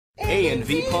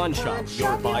A&V Pawn Shop,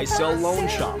 your buy-sell loan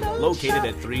shop, located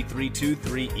at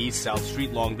 3323 East South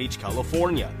Street, Long Beach,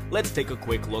 California. Let's take a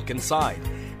quick look inside.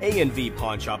 A&V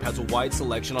Pawn Shop has a wide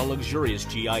selection on luxurious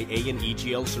GIA and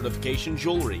EGL certification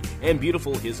jewelry and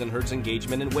beautiful his and hers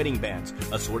engagement and wedding bands,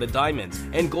 assorted diamonds,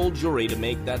 and gold jewelry to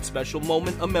make that special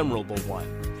moment a memorable one.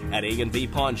 At A&V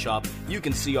Pawn Shop, you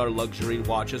can see our luxury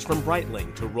watches from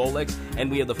Breitling to Rolex, and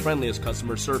we have the friendliest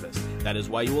customer service. That is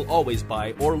why you will always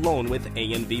buy or loan with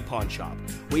A&V Pawn Shop.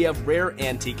 We have rare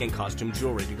antique and costume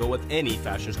jewelry to go with any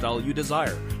fashion style you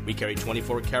desire. We carry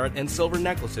 24-karat and silver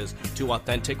necklaces to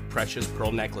authentic precious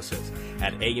pearl necklaces.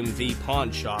 At A&V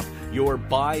Pawn Shop, your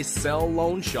buy-sell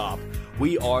loan shop,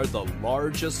 we are the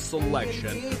largest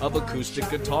selection of acoustic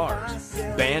guitars,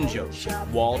 banjos,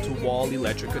 wall-to-wall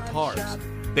electric guitars,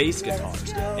 bass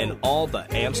guitars, and all the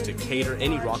amps to cater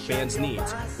any rock band's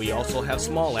needs. We also have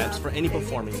small amps for any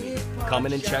performing need. Come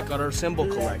in and check out our cymbal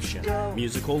collection,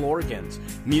 musical organs,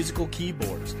 musical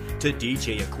keyboards, to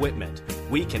DJ equipment.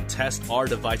 We can test our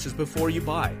devices before you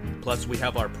buy. Plus, we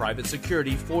have our private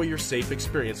security for your safe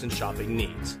experience and shopping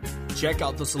needs. Check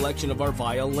out the selection of our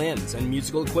violins and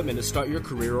musical equipment to start your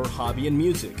career or hobby in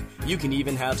music. You can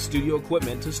even have studio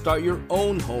equipment to start your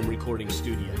own home recording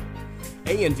studio.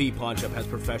 A&V Pawn Shop has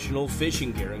professional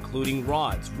fishing gear, including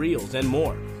rods, reels, and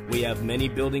more. We have many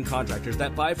building contractors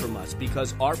that buy from us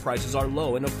because our prices are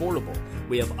low and affordable.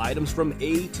 We have items from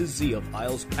A to Z of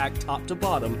aisles packed top to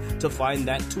bottom to find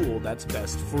that tool that's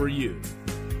best for you.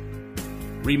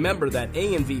 Remember that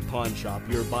A&V Pawn Shop,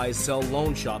 your buy-sell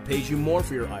loan shop, pays you more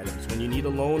for your items when you need a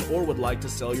loan or would like to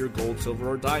sell your gold, silver,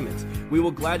 or diamonds. We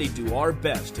will gladly do our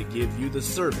best to give you the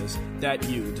service that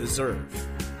you deserve.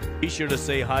 Be sure to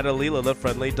say hi to Leela, the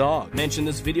friendly dog. Mention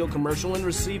this video commercial and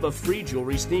receive a free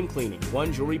jewelry steam cleaning,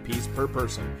 one jewelry piece per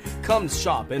person. Come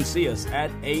shop and see us at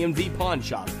A&V Pawn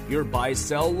Shop, your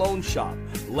buy-sell loan shop.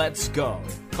 Let's go.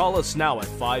 Call us now at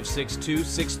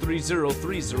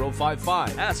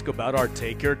 562-630-3055. Ask about our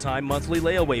Take Your Time monthly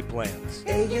layaway plans.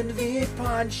 A&V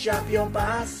Pawn Shop, your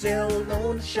buy-sell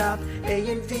loan shop.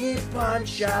 A&V Pawn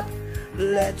Shop.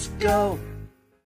 Let's go.